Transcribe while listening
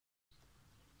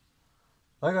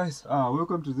Hi guys,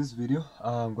 welcome to this video.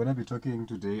 I'm gonna be talking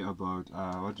today about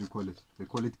what do you call it? They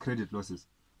call it credit losses.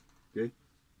 Okay.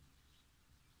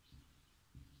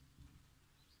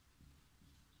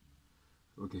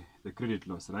 Okay, the credit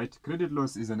loss, right? Credit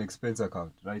loss is an expense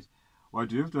account, right?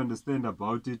 What you have to understand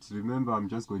about it, remember, I'm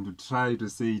just going to try to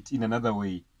say it in another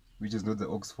way, which is not the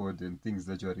Oxford and things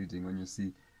that you are reading when you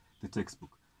see the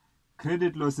textbook.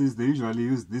 Credit losses, they usually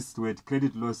use this word,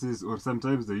 credit losses, or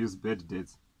sometimes they use bad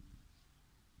debts.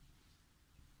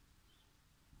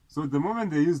 So the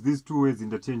moment they use these two words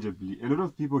interchangeably, a lot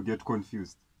of people get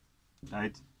confused,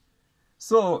 right?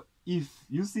 So if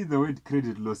you see the word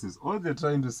credit losses, all they're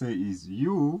trying to say is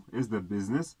you, as the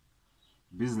business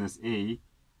A,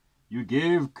 you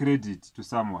gave credit to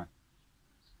someone,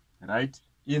 right?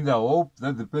 In the hope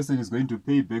that the person is going to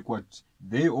pay back what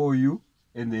they owe you,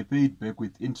 and they pay it back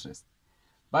with interest.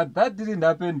 But that didn't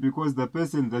happen because the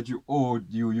person that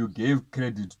you gave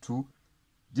credit to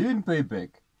didn't pay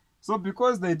back. So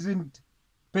because they didn't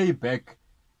pay back,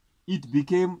 it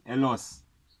became a loss.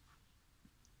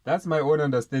 That's my own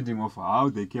understanding of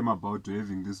how they came about to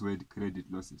having this word credit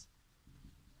losses.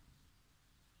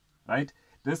 Right?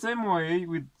 The same way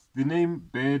with the name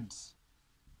bad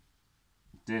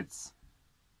debts.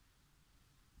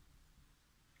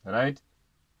 Right?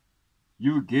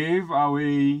 You gave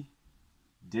away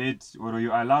debt, or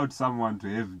you allowed someone to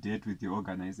have debt with your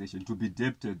organization, to be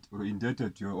debted or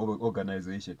indebted to your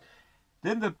organization.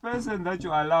 Then the person that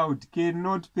you allowed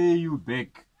cannot pay you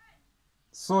back.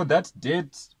 So that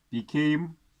debt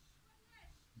became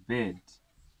bad.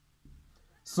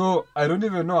 So I don't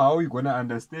even know how you're going to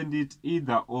understand it,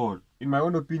 either or. In my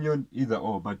own opinion, either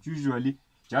or. But usually,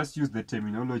 just use the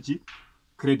terminology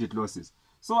credit losses.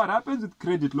 So what happens with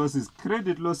credit losses?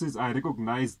 Credit losses are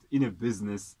recognized in a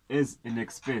business as an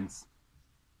expense.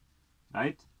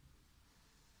 Right?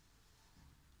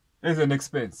 As an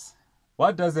expense.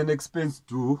 What does an expense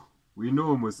do? We know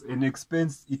almost an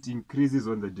expense, it increases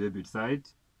on the debit side.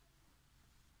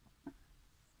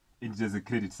 It is a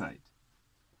credit side.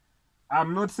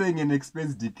 I'm not saying an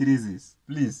expense decreases.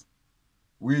 Please.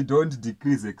 We don't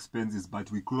decrease expenses,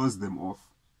 but we close them off.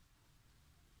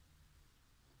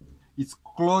 It's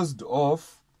closed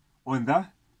off on the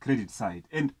credit side.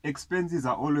 And expenses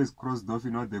are always closed off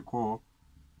in what they call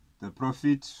the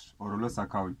profit or loss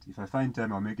account. If I find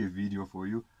time, I'll make a video for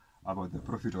you about the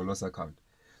profit or loss account.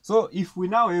 So if we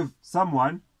now have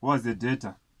someone who has a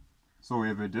debtor, so we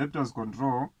have a debtor's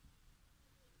control,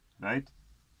 right?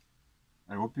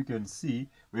 I hope you can see.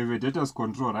 We have a debtor's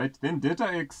control, right? Then debtor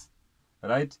X,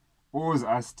 right, owes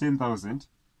us 10,000,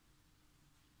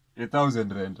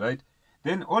 1,000 rand, right?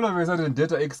 Then all of a sudden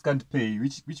debtor X can't pay,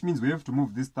 which means we have to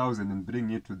move this 1,000 and bring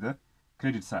it to the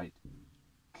credit side,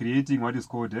 creating what is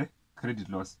called a credit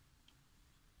loss,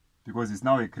 because it's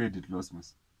now a credit loss.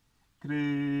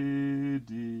 Credit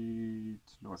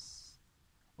loss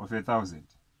of 1,000,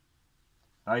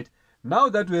 right? Now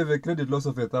that we have a credit loss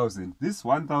of 1,000, this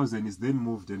 1,000 is then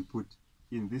moved and put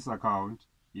in this account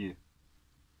here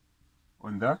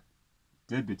on the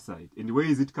debit side. And where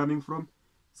is it coming from?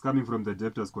 It's coming from the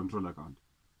debtor's control account.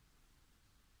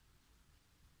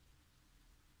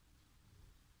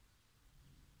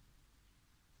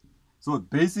 So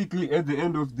basically, at the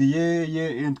end of the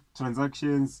year-end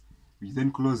transactions, we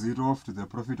then close it off to the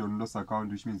profit and loss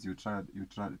account, which means you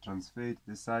transfer it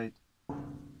this side.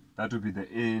 That will be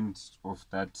the end of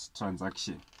that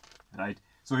transaction, right?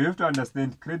 So you have to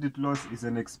understand credit loss is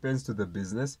an expense to the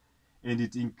business, and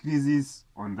it increases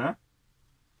on the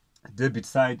debit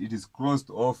side. It is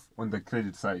closed off on the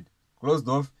credit side. Closed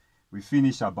off, we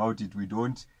finish about it. We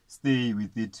don't stay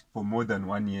with it for more than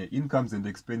 1 year. Incomes and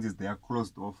expenses, they are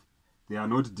closed off. They are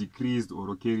not decreased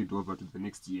or carried over to the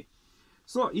next year.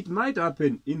 So it might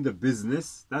happen in the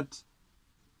business that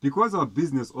because our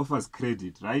business offers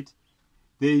credit, right,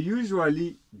 they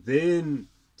usually then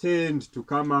tend to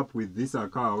come up with this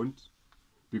account,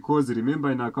 because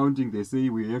remember in accounting they say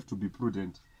we have to be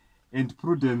prudent, and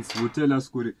prudence will tell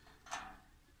us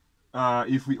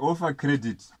if we offer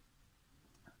credit,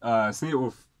 say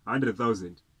of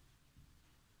 100,000,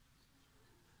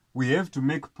 we have to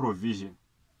make provision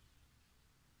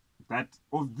that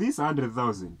of this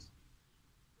 100,000,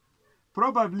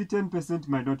 probably 10%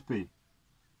 might not pay.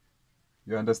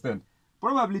 You understand?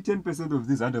 Probably 10% of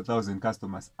these 100,000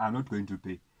 customers are not going to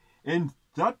pay. And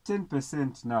that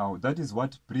 10% now, that is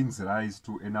what brings rise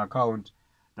to an account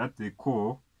that they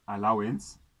call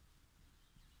allowance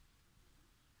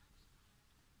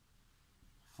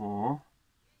for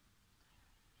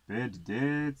bad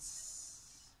debts.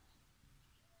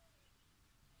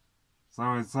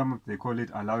 Some they call it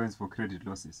allowance for credit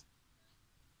losses.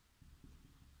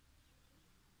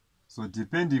 So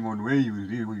depending on where you're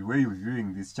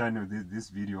viewing this channel, this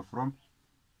video from,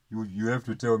 you have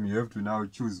to tell me. You have to now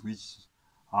choose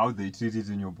how they treat it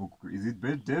in your book. Is it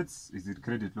bad debts? Is it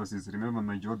credit losses? Remember,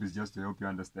 my job is just to help you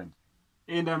understand.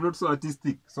 And I'm not so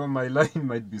artistic, so my line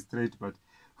might be straight, but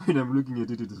when I'm looking at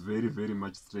it, it is very, very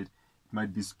much straight. It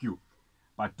might be skew,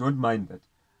 but don't mind that.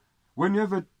 When you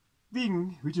have a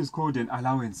thing which is called an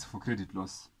allowance for credit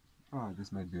loss,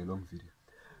 this might be a long video.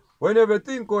 When you have a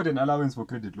thing called an allowance for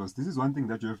credit loss, this is one thing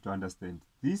that you have to understand.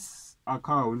 This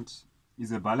account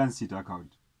is a balance sheet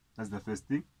account. That's the first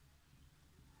thing.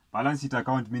 Balance sheet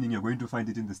account meaning you're going to find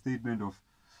it in the statement of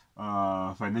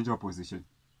financial position.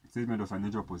 Statement of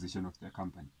financial position of the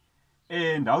company.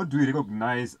 And how do we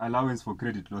recognize allowance for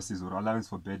credit losses or allowance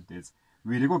for bad debts?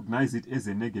 We recognize it as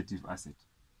a negative asset.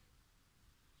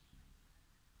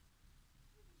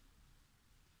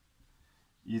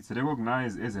 It's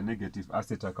recognized as a negative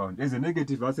asset account. As a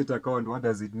negative asset account, what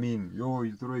does it mean?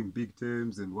 You're throwing big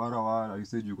terms and what. You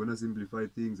said you're going to simplify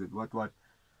things and what.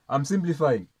 I'm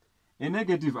simplifying. A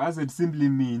negative asset simply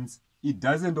means it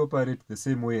doesn't operate the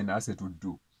same way an asset would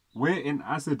do. Where an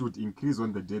asset would increase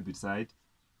on the debit side,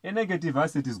 a negative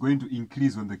asset is going to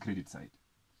increase on the credit side.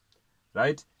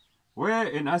 Right? Where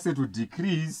an asset would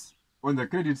decrease on the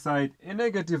credit side, a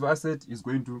negative asset is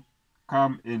going to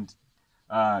come and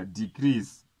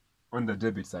decrease on the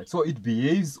debit side. So it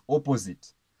behaves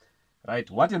opposite. Right?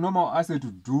 What a normal asset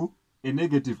would do, a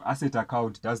negative asset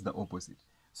account does the opposite.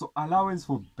 So allowance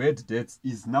for bad debts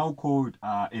is now called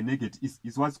a negative.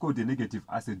 Is what's called a negative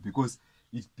asset because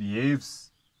it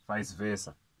behaves vice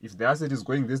versa. If the asset is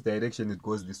going this direction, it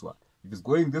goes this one. If it's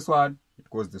going this one, it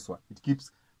goes this one. It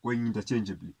keeps going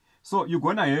interchangeably. So you're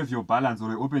gonna have your balance or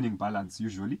your opening balance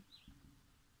usually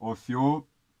of your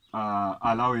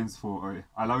allowance for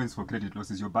credit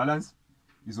losses. Your balance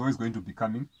is always going to be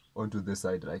coming onto this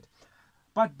side, right?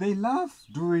 But they love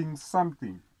doing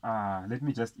something. Let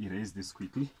me just erase this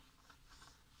quickly.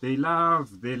 They love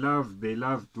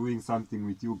doing something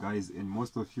with you guys, and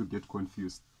most of you get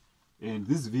confused. And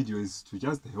this video is to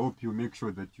just help you make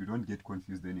sure that you don't get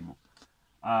confused anymore.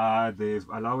 They have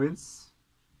allowance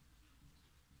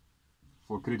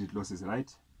for credit losses, right?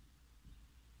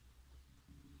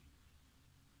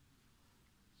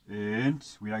 And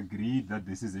we agreed that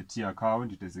this is a T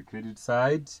account. It has a credit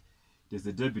side, it has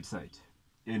a debit side.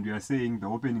 And we are saying the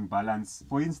opening balance,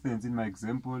 for instance, in my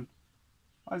example,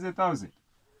 was 1,000.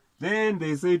 Then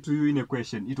they say to you in a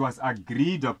question, it was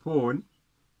agreed upon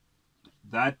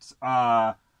that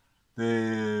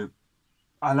the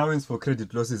allowance for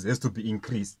credit losses has to be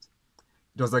increased.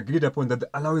 It was agreed upon that the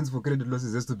allowance for credit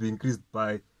losses has to be increased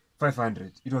by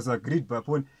 500. It was agreed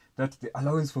upon that the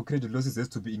allowance for credit losses has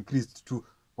to be increased to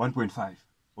 1.5.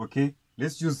 Okay,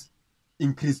 let's use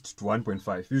increased to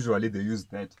 1.5. Usually they use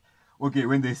that. Okay,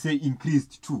 when they say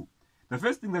increased to, the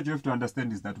first thing that you have to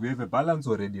understand is that we have a balance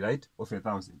already, right, of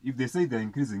 1,000. If they say they're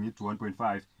increasing it to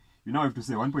 1.5, you now have to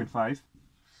say 1.5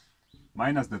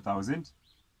 minus the 1,000,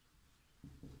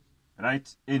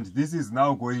 right? And this is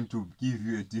now going to give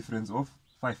you a difference of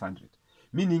 500.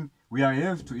 Meaning, we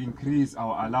have to increase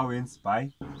our allowance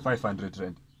by 500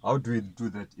 Rand. How do we do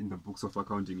that in the books of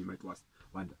accounting, you might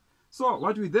wonder. So,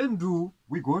 what we then do,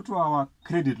 we go to our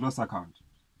credit loss account.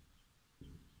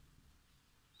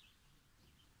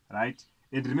 Right?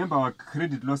 And remember, our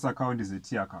credit loss account is a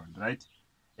T account, right?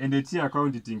 And a T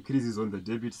account, it increases on the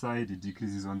debit side, it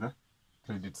decreases on the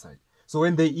credit side. So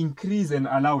when they increase an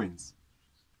allowance,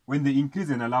 we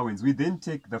then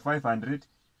take the 500,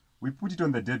 we put it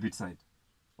on the debit side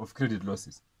of credit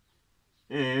losses.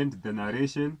 And the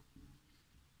narration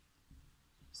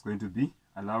is going to be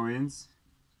allowance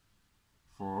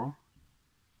for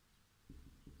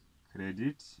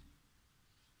credit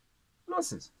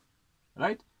losses,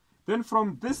 right? Then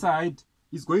from this side,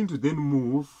 it's going to then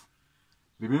move.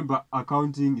 Remember,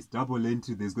 accounting is double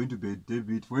entry. There's going to be a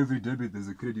debit. For every debit, there's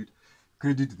a credit.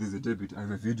 Credit, there's a debit. I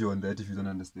have a video on that. If you don't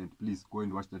understand, please go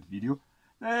and watch that video.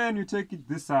 Then you take it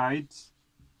this side.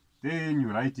 Then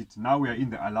you write it. Now we are in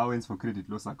the allowance for credit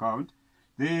loss account.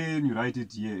 Then you write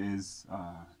it here as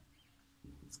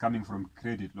it's coming from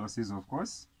credit losses, of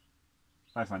course,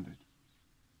 500.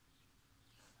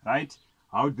 Right?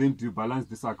 How then do you balance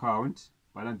this account?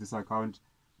 Balance this account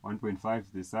 1.5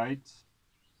 this side.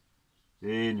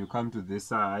 Then you come to this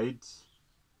side,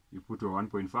 you put a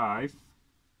 1.5.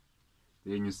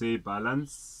 Then you say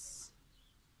balance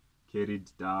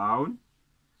carried down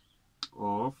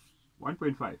of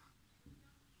 1.5.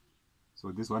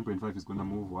 So this 1.5 is going to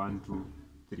move 1, 2,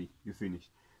 3. You finish.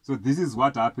 So this is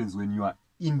what happens when you are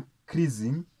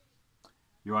increasing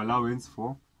your allowance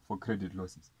for credit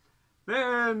losses.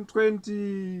 Then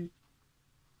 20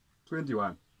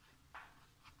 21.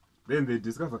 Then they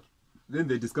discovered,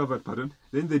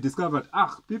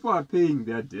 people are paying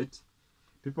their debt.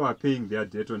 People are paying their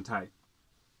debt on time.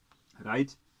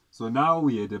 Right? So now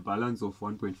we had a balance of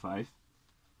 1.5.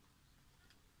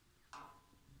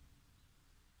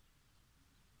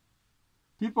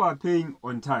 People are paying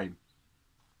on time.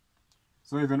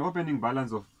 So we have an opening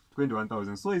balance of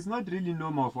 21,000. So it's not really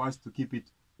normal for us to keep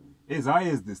it as high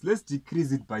as this. Let's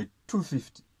decrease it by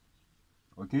 250.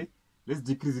 Okay? Let's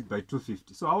decrease it by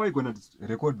 250. So how are you going to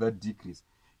record that decrease?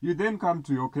 You then come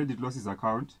to your credit losses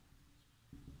account.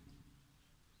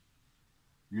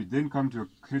 You then come to your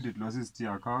credit losses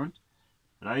tier account,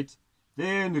 right?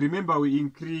 Then remember we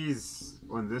increase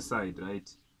on this side, right?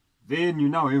 Then you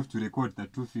now have to record the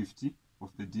 250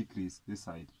 of the decrease this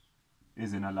side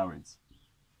as an allowance.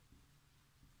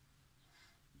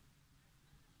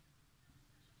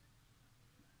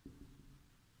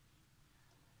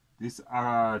 This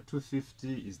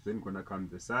 250 is then gonna come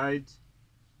the side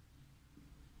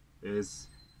as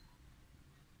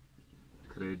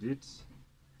credit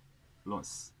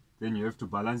loss. Then you have to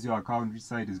balance your account. Which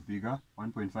side is bigger?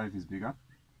 1.5 is bigger.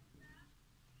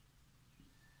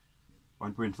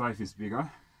 1.5 is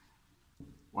bigger.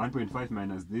 1.5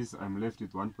 minus this, I'm left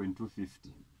with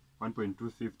 1.250.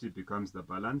 1.250 becomes the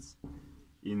balance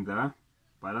in the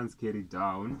balance carried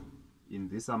down in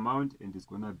this amount, and it's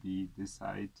gonna be this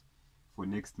side for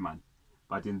next month.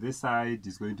 But in this side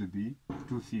is going to be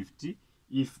 250.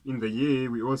 If in the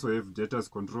year we also have debtors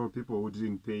control, people who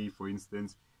didn't pay, for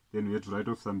instance, then we have to write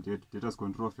off some debt. Debtors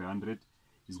control of 100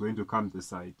 is going to come the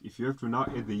side. If you have to now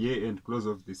at the year end close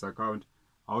off this account,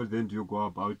 how then do you go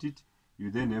about it?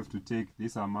 You then have to take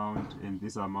this amount, and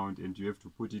you have to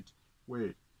put it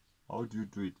where? How do you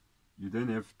do it? You then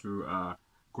have to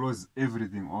close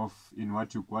everything off in what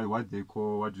do you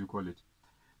call it?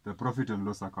 The profit and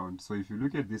loss account. So if you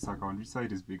look at this account, which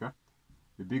side is bigger?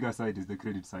 The bigger side is the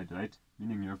credit side, right?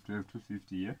 Meaning you have to have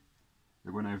 250 here.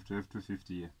 You're going to have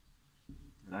 250 here.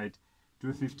 Right?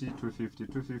 250, 250,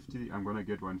 250. I'm going to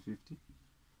get 150.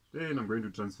 Then I'm going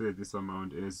to transfer this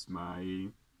amount as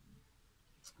my,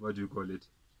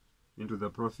 into the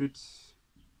profit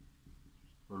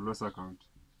or loss account.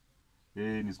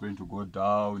 Then it's going to go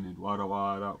down and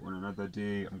wara on another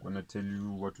day. I'm going to tell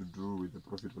you what to do with the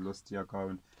profit or loss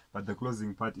account. But the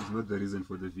closing part is not the reason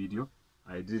for the video.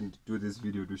 I didn't do this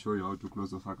video to show you how to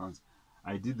close off accounts.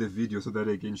 I did the video so that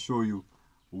I can show you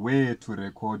where to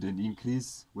record an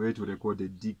increase, where to record a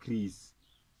decrease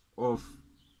of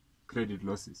credit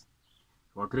losses.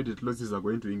 Our credit losses are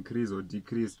going to increase or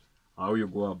decrease, how you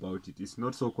go about it. It's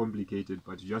not so complicated,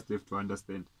 but you just have to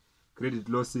understand. Credit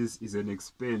losses is an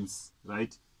expense,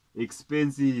 right?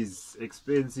 Expenses,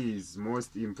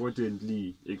 most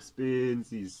importantly,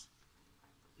 expenses.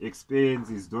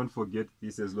 Don't forget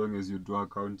this as long as you do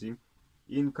accounting.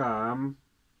 Income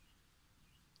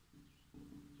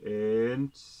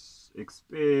and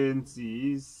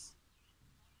expenses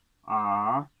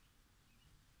are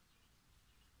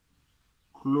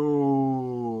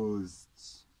closed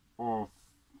off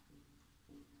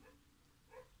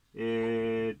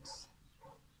at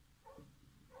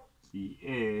the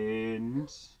end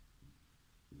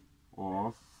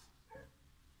of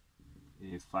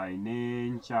a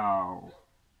financial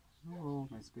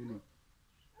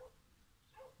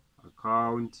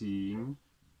accounting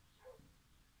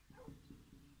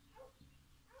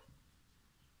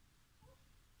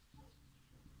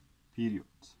period.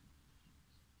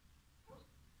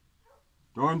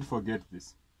 Don't forget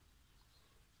this,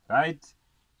 right?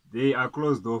 They are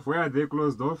closed off. Where are they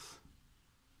closed off?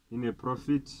 In a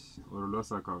profit or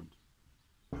loss account,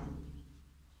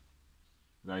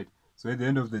 right? So at the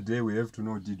end of the day, we have to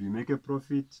know, did we make a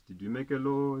profit? Did we make a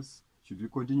loss? Should we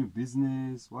continue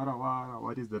business?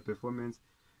 What is the performance?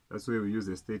 That's why we use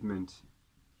a statement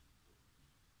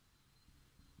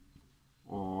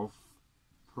of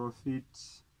profit,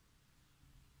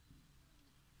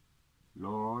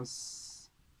 loss,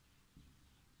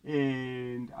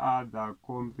 and other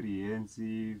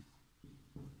comprehensive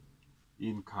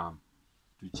income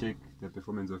to check the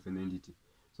performance of an entity.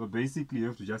 So basically you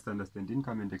have to just understand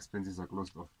income and expenses are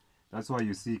closed off. That's why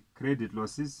you see credit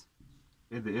losses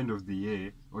at the end of the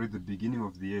year or at the beginning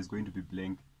of the year is going to be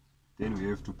blank. Then we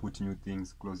have to put new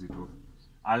things, close it off.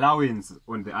 Allowance,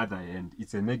 on the other hand,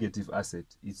 it's a negative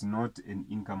asset. It's not an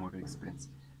income or expense.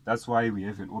 That's why we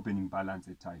have an opening balance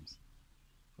at times.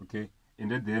 Okay,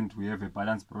 and at the end we have a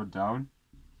balance brought down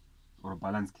or a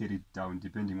balance carried down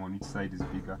depending on which side is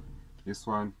bigger, this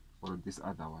one or this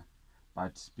other one.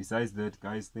 But besides that,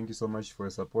 guys, thank you so much for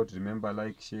your support. Remember,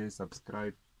 like, share,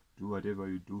 subscribe, do whatever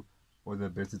you do. All the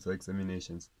best to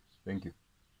examinations. Thank you.